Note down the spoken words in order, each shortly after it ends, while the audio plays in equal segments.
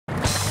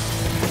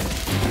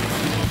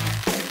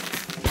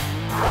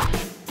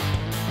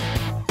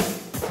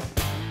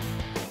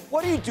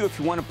do if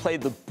you want to play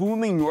the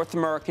booming North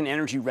American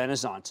energy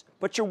renaissance,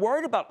 but you're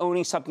worried about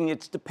owning something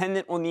that's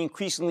dependent on the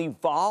increasingly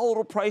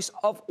volatile price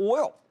of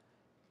oil,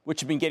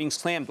 which had been getting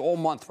slammed all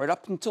month right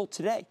up until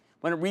today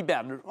when it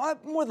rebounded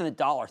more than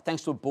 $1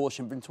 thanks to a bullish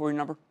inventory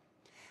number?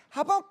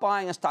 How about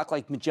buying a stock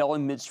like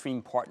Magellan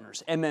Midstream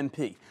Partners,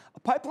 MMP, a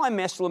pipeline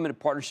master limited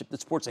partnership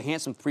that sports a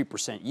handsome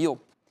 3% yield?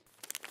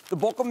 The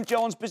bulk of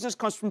Magellan's business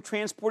comes from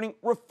transporting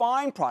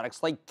refined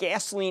products like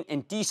gasoline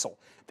and diesel.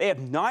 They have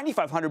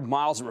 9,500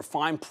 miles of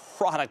refined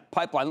product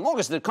pipeline,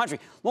 longest in the country,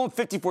 along with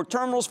 54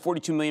 terminals,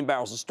 42 million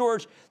barrels of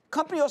storage. The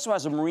company also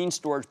has a marine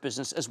storage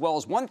business, as well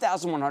as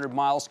 1,100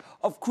 miles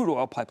of crude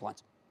oil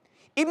pipelines.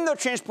 Even though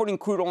transporting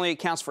crude only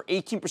accounts for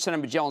 18%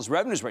 of Magellan's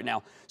revenues right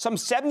now, some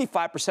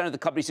 75% of the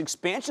company's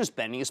expansion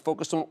spending is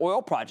focused on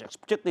oil projects,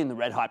 particularly in the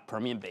red-hot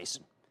Permian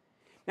Basin.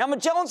 Now,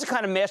 Magellan's the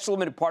kind of master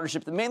limited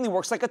partnership that mainly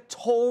works like a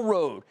toll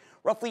road.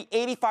 Roughly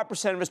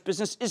 85% of its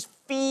business is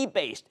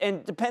fee-based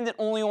and dependent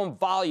only on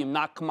volume,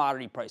 not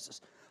commodity prices.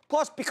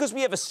 Plus, because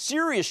we have a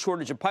serious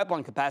shortage of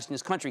pipeline capacity in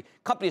this country, the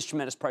company has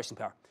tremendous pricing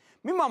power.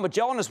 Meanwhile,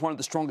 Magellan is one of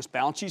the strongest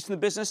balance sheets in the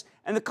business,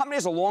 and the company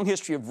has a long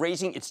history of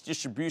raising its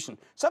distribution,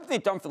 something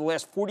they've done for the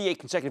last 48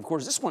 consecutive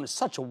quarters. This one is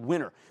such a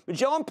winner.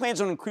 Magellan plans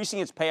on increasing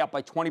its payout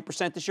by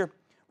 20% this year,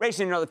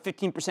 raising another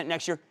 15%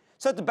 next year.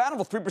 So the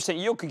bountiful 3%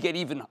 yield could get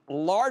even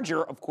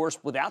larger, of course,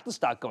 without the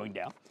stock going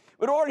down. It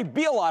would already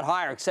be a lot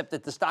higher, except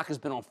that the stock has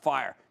been on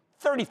fire.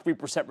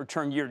 33%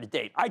 return year to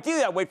date.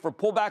 Ideally, I'd wait for a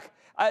pullback.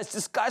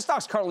 This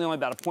stock's currently only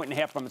about 1.5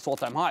 points from its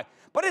all-time high.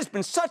 But it's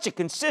been such a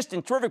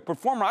consistent, terrific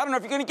performer. I don't know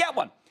if you're going to get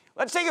one.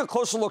 Let's take a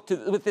closer look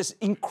with this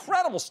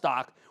incredible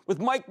stock with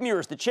Mike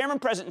Mears, the chairman,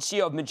 president, and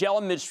CEO of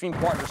Magellan Midstream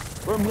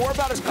Partners. Learn more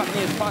about his company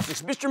and his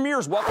prospects. Mr.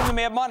 Mears, welcome to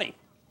Mad Money.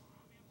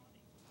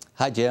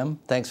 Hi, Jim.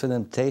 Thanks for the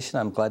invitation.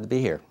 I'm glad to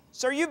be here.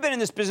 Sir, you've been in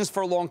this business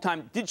for a long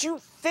time. Did you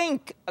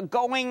think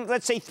going,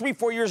 let's say,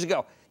 3-4 years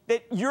ago,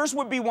 that yours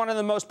would be one of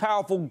the most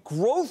powerful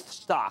growth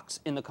stocks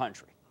in the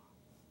country?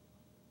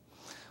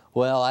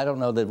 Well, I don't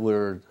know that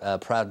we're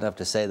proud enough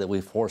to say that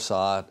we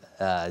foresaw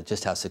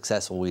just how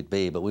successful we'd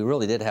be, but we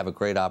really did have a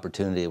great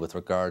opportunity with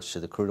regards to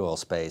the crude oil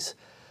space.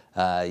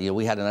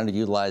 We had an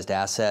underutilized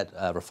asset,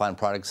 refined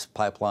products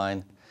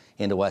pipeline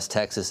into West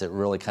Texas that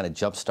really kind of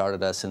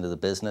jump-started us into the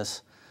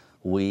business.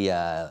 We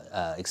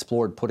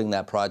explored putting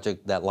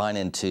that line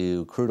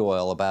into crude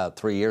oil about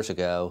 3 years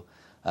ago,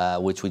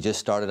 which we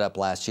just started up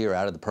last year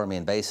out of the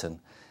Permian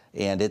Basin,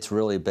 and it's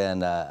really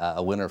been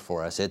a winner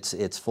for us.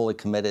 It's fully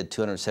committed,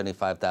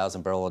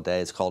 275,000 barrels a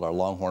day. It's called our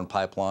Longhorn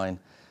Pipeline.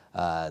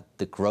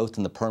 The growth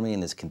in the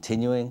Permian is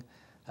continuing.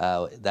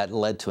 That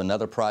led to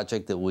another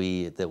project that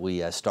we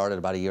started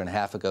about 1.5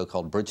 years ago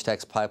called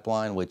BridgeTex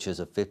Pipeline, which is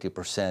a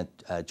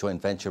 50%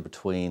 joint venture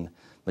between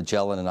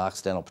Magellan and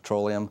Occidental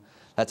Petroleum.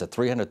 That's a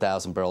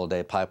 300,000 barrel a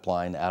day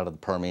pipeline out of the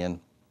Permian.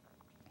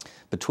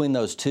 Between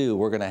those two,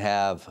 we're going to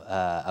have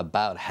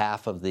about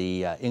half of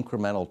the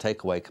incremental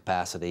takeaway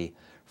capacity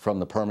from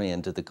the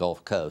Permian to the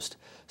Gulf Coast.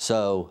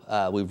 So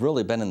we've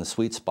really been in the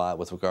sweet spot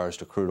with regards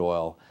to crude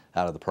oil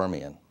out of the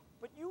Permian.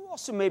 But you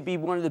also may be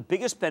one of the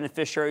biggest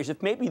beneficiaries,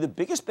 if maybe the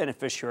biggest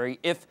beneficiary,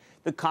 if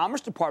the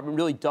Commerce Department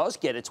really does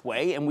get its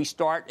way and we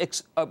start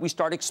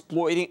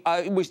exporting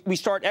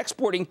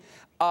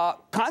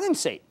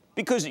condensate.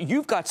 Because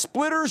you've got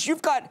splitters, you're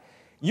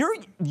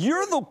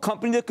the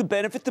company that could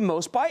benefit the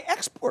most by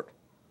export.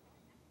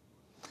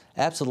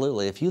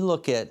 Absolutely. If you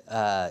look at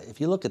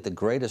the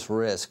greatest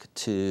risk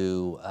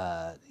to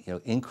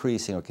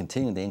increasing or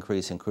continuing to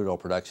increase in crude oil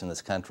production in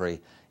this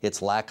country,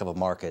 it's lack of a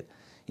market.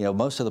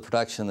 Most of the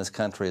production in this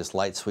country is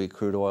light sweet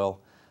crude oil,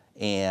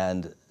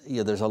 and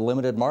there's a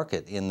limited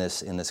market in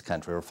this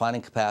country.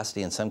 Refining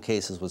capacity in some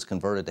cases was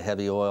converted to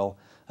heavy oil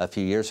a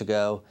few years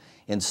ago.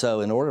 And so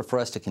in order for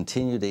us to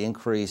continue to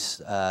increase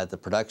the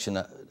production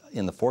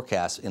in the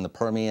forecast in the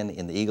Permian,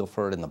 in the Eagle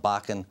Ford, in the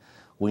Bakken,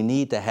 we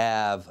need to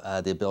have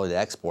the ability to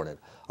export it.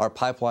 Our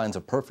pipelines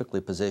are perfectly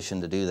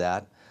positioned to do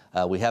that.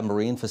 We have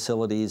marine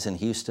facilities in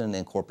Houston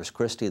and Corpus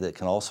Christi that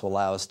can also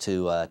allow us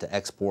to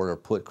export or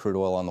put crude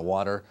oil on the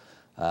water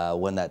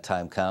when that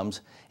time comes.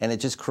 And it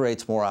just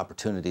creates more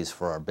opportunities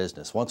for our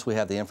business. Once we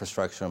have the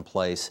infrastructure in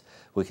place,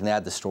 we can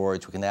add the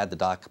storage, we can add the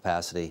dock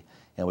capacity,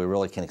 and we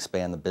really can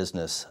expand the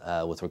business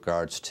with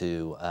regards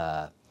to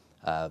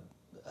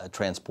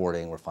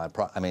transporting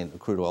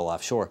crude oil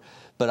offshore.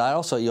 But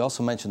you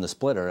also mentioned the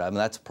splitter.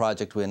 That's a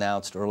project we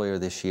announced earlier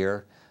this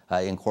year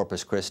in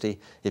Corpus Christi.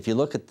 If you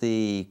look at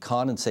the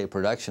condensate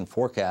production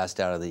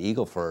forecast out of the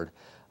Eagle Ford,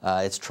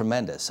 it's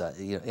tremendous.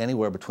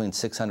 Anywhere between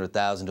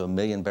 600,000 to 1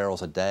 million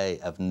barrels a day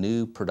of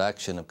new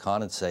production of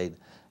condensate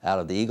out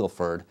of the Eagle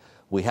Ford.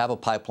 We have a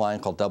pipeline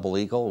called Double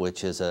Eagle,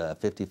 which is a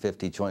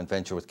 50-50 joint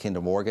venture with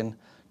Kinder Morgan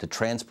to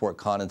transport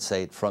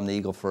condensate from the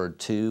Eagle Ford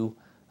to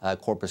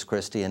Corpus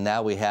Christi. And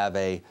now we have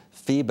a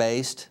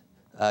fee-based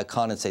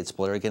condensate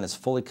splitter. Again, it's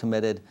fully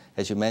committed.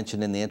 As you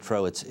mentioned in the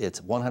intro, it's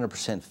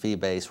 100%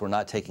 fee-based. We're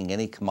not taking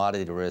any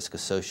commodity risk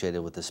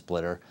associated with the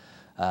splitter.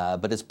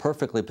 But it's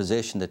perfectly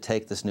positioned to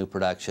take this new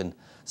production,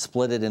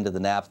 split it into the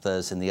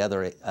naphthas and the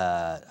other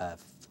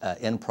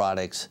end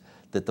products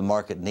that the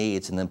market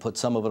needs, and then put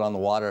some of it on the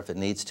water if it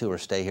needs to, or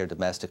stay here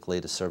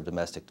domestically to serve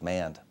domestic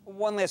demand.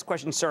 One last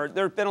question, sir.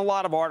 There have been a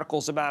lot of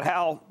articles about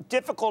how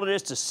difficult it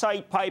is to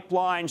site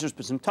pipelines. There's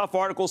been some tough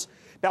articles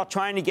about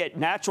trying to get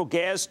natural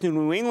gas to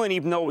New England,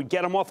 even though we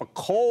get them off of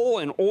coal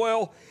and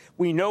oil.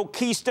 We know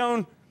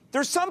Keystone.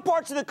 There's some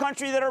parts of the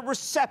country that are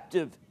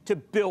receptive to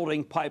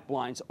building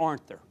pipelines,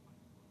 aren't there?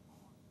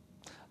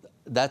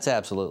 That's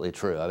absolutely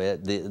true. I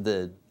mean,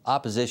 the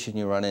opposition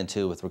you run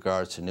into with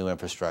regards to new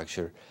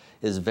infrastructure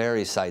is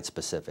very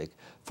site-specific.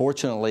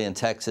 Fortunately, in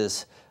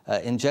Texas,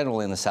 in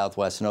general in the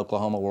Southwest, in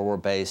Oklahoma, where we're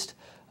based,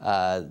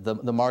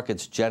 the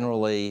market's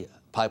generally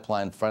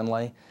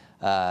pipeline-friendly.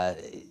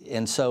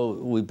 And so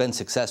we've been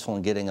successful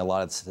in getting a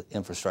lot of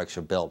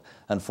infrastructure built.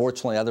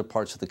 Unfortunately, other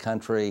parts of the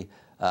country,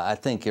 I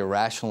think,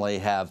 irrationally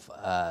have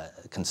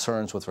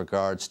concerns with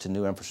regards to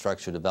new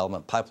infrastructure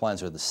development.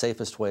 Pipelines are the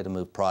safest way to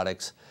move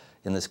products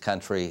in this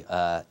country.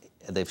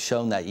 They've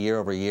shown that year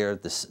over year.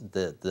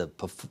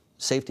 The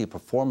safety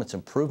performance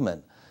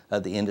improvement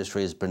of the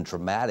industry has been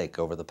dramatic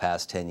over the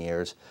past 10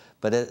 years.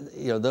 But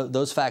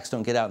those facts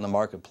don't get out in the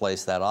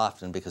marketplace that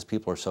often because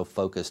people are so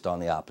focused on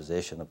the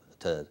opposition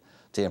to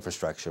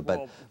infrastructure.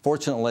 But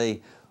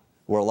fortunately,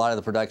 where a lot of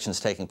the production is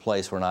taking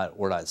place, we're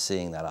not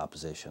seeing that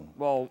opposition.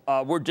 Well,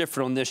 we're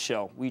different on this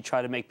show. We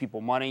try to make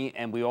people money,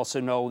 and we also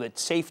know that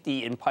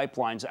safety in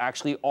pipelines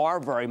actually are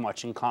very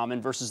much in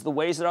common versus the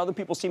ways that other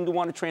people seem to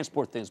want to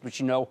transport things,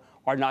 which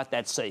are not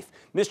that safe.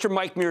 Mr.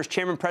 Mike Mears,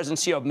 Chairman, President,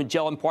 CEO of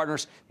Magellan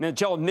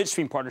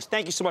Midstream Partners,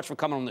 thank you so much for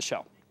coming on the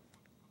show.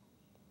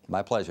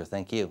 My pleasure.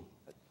 Thank you.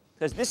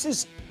 Because this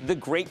is the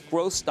great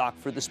growth stock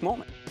for this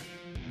moment.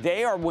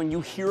 They are, when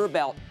you hear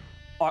about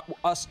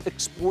us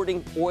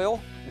exporting oil,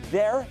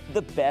 they're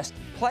the best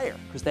player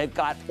because they've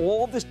got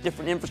all this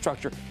different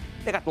infrastructure.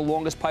 They got the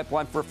longest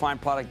pipeline for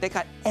refined product. They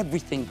got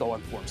everything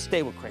going for them.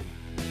 Stay with Cramer.